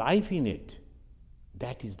seeing the life in it.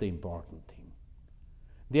 That is the important thing.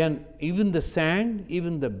 Then even the sand,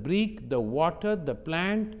 even the brick, the water, the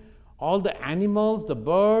plant, all the animals, the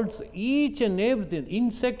birds, each and everything,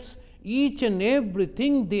 insects, each and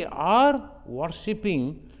everything they are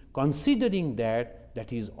worshipping, considering that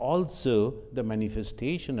is also the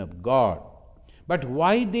manifestation of God. But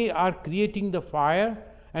why they are creating the fire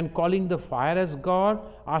and calling the fire as God,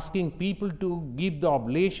 asking people to give the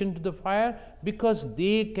oblation to the fire? Because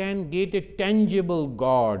they can get a tangible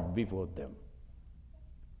God before them.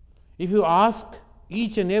 If you ask,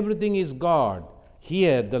 each and everything is God.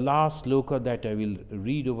 Here, the last sloka that I will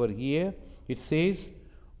read over here, it says,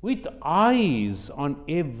 with eyes on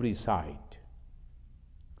every side.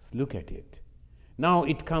 Let's look at it. Now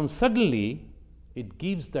it comes suddenly, it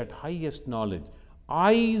gives that highest knowledge.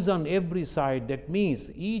 Eyes on every side, that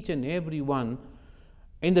means each and every one.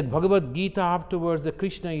 In the Bhagavad Gita afterwards, the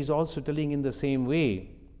Krishna is also telling in the same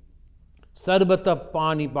way. Sarvata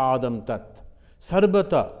panipadam tat,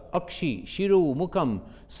 sarvata akshi shiru mukham,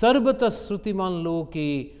 sarvata srutiman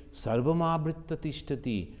loke, sarvamabhritta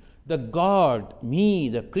tishtati. The God, me,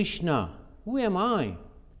 the Krishna, who am I?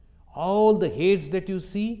 All the heads that you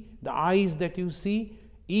see, the eyes that you see,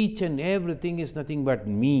 each and everything is nothing but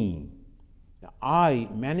me. The I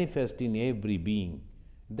manifest in every being.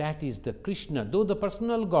 That is the Krishna, though the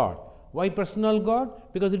personal God. Why personal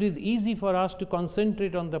God? Because it is easy for us to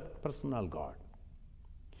concentrate on the personal God.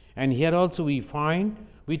 And here also we find,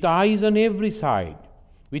 with eyes on every side,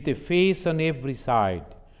 with a face on every side,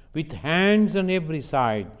 with hands on every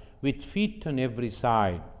side, with feet on every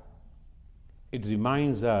side. It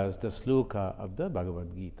reminds us the sloka of the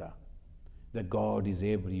Bhagavad Gita. The God is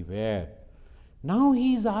everywhere. Now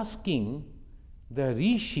he is asking the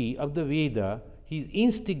Rishi of the Veda, he is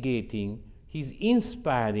instigating, he is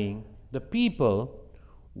inspiring the people.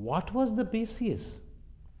 What was the basis?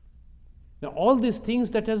 Now all these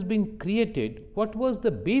things that has been created, what was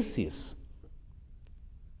the basis?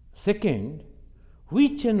 Second,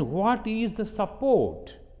 which and what is the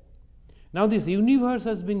support? Now this universe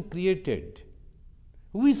has been created.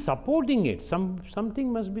 Who is supporting it?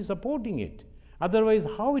 Something must be supporting it. Otherwise,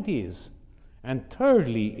 how it is? And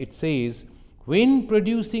thirdly, it says, when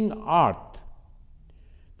producing earth,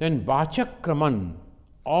 then Vachakraman,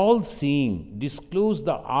 all seeing, disclosed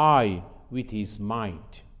the eye with his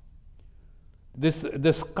might.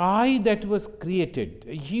 The sky that was created,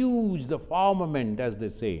 huge, the firmament, as they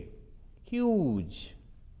say, huge.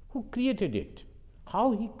 Who created it?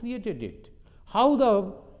 How he created it?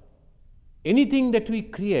 How anything that we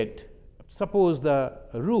create, suppose the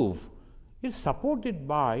roof, is supported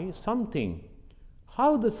by something.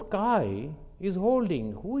 How the sky is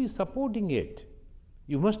holding, who is supporting it?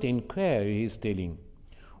 You must inquire, he is telling.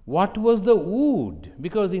 What was the wood?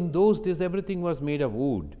 Because in those days everything was made of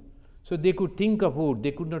wood. So they could think of wood,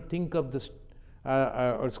 they could not think of the,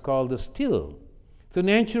 what's called the steel. So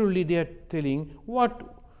naturally they are telling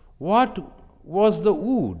what was the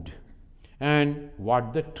wood? And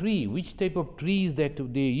what the tree, which type of trees that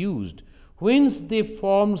they used, Whence they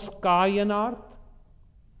formed sky and earth?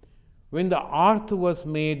 When the earth was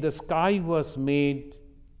made, the sky was made,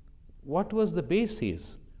 what was the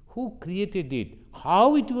basis? Who created it?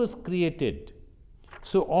 How it was created?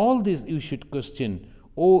 So all this you should question.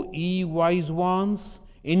 O ye wise ones,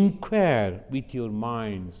 inquire with your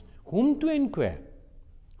minds. Whom to inquire?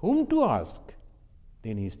 Whom to ask?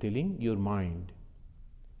 Then he is telling your mind.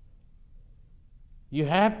 You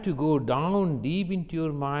have to go down deep into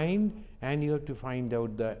your mind and you have to find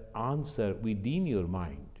out the answer within your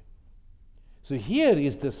mind. So here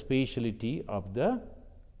is the speciality of the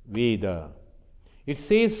Veda. It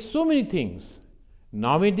says so many things.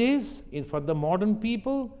 Nowadays, for the modern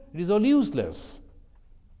people, it is all useless.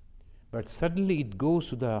 But suddenly it goes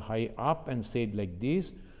to the high up and said like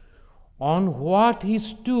this, on what he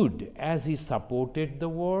stood as he supported the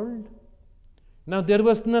world. Now there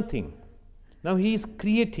was nothing. Now he is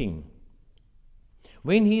creating.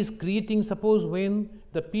 When he is creating, suppose when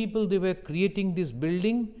the people they were creating this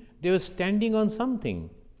building, they were standing on something.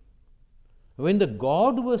 When the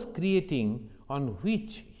God was creating, on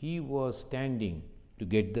which he was standing to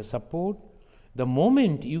get the support, the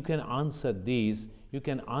moment you can answer this, you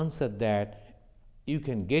can answer that, you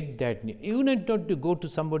can get that. You need not to go to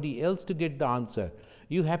somebody else to get the answer.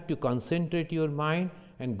 You have to concentrate your mind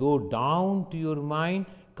and go down to your mind,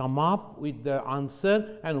 come up with the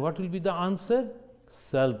answer, and what will be the answer?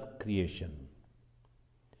 Self-creation.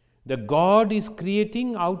 The God is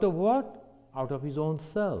creating out of what? Out of his own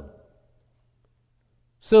self.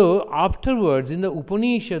 So afterwards in the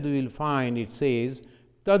Upanishad we will find it says,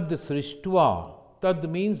 Tad Srishtva. Tad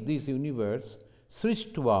means this universe.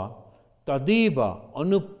 Srishtva Tadeva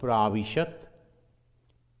Anupravishat.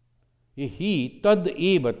 He, Tad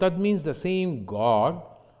Eva, Tad means the same God,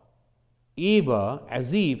 Eva,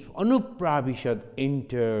 as if Anupravishat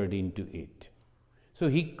entered into it. So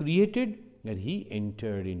he created and he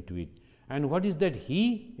entered into it. And what is that?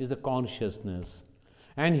 He is the consciousness.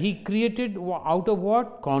 And he created out of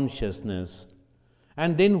what? Consciousness.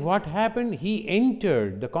 And then what happened? He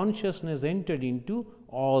entered, the consciousness entered into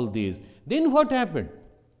all this. Then what happened?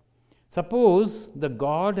 Suppose the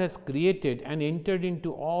God has created and entered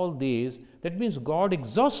into all these, that means God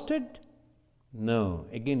exhausted? No.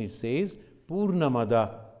 Again it says,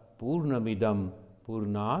 Purnamada, Purnamidam,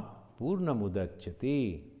 Purnat,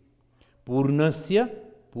 Purnamudachyate. Purnasya,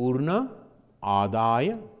 Purna,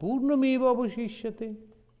 Adaya, Purnameva Avashishyate.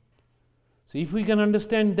 So if we can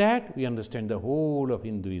understand that, we understand the whole of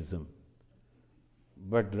Hinduism.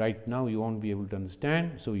 But right now you won't be able to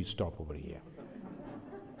understand, so you stop over here.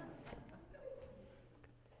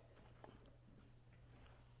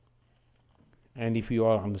 And if you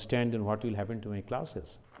all understand, then what will happen to my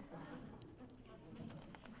classes?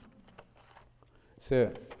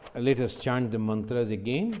 So let us chant the mantras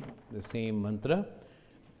again, the same mantra.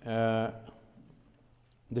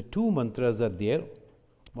 The two mantras are there,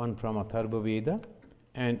 one from Atharva Veda,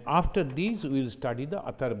 and after these we will study the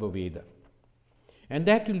Atharva Veda. And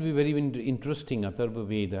that will be very interesting, Atharva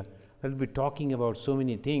Veda. That will be talking about so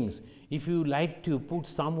many things. If you like to put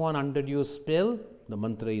someone under your spell, the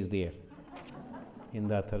mantra is there in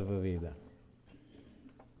the Atharva Veda.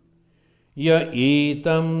 Ya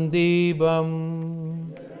etam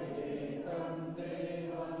devam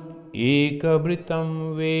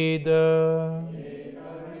ekabritam veda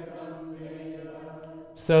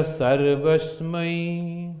sa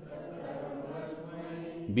sarvasmai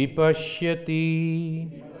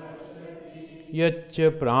vipashyati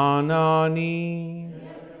yaccha pranani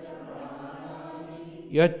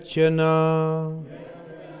yacchana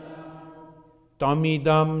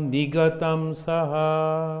tamidam nigatam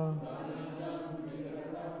saha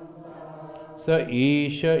sa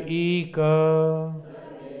esha eka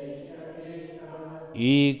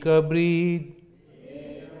ekabrid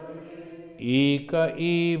eka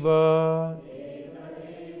eva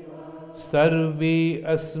sarve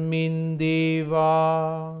asmin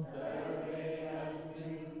deva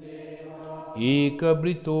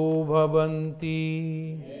ekabrito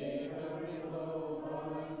bhavanti.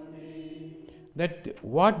 That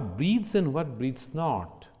what breathes and what breathes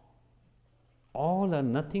not, all are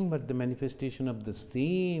nothing but the manifestation of the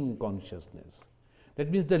same consciousness. That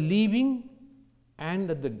means the living and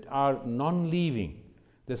the are non-living,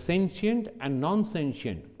 the sentient and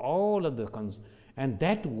non-sentient, all of the and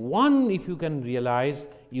that one, if you can realize,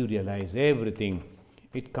 you realize everything.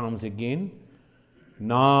 It comes again.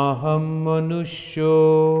 Naham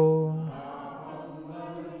manushyo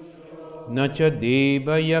nacha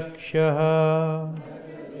deva yakshaha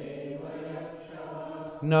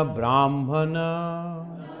na brahmana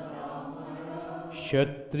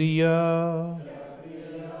kshatriya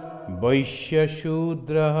Vaishya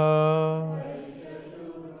Shudraha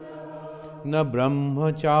na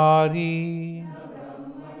brahmachari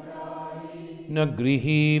na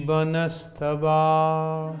grihi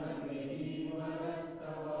vanasthava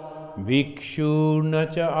Vikshu na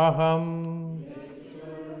cha aham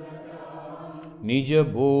Nija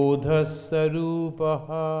bodha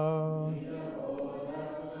sarupaha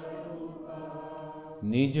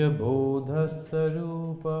Nija bodha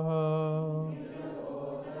sarupaha.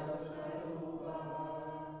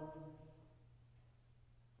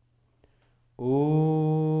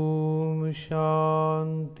 Om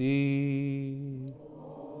Shanti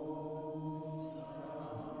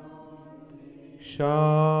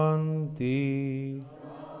Shanti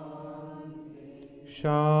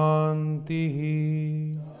Shanti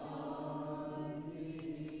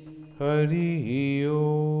Hari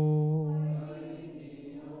Om.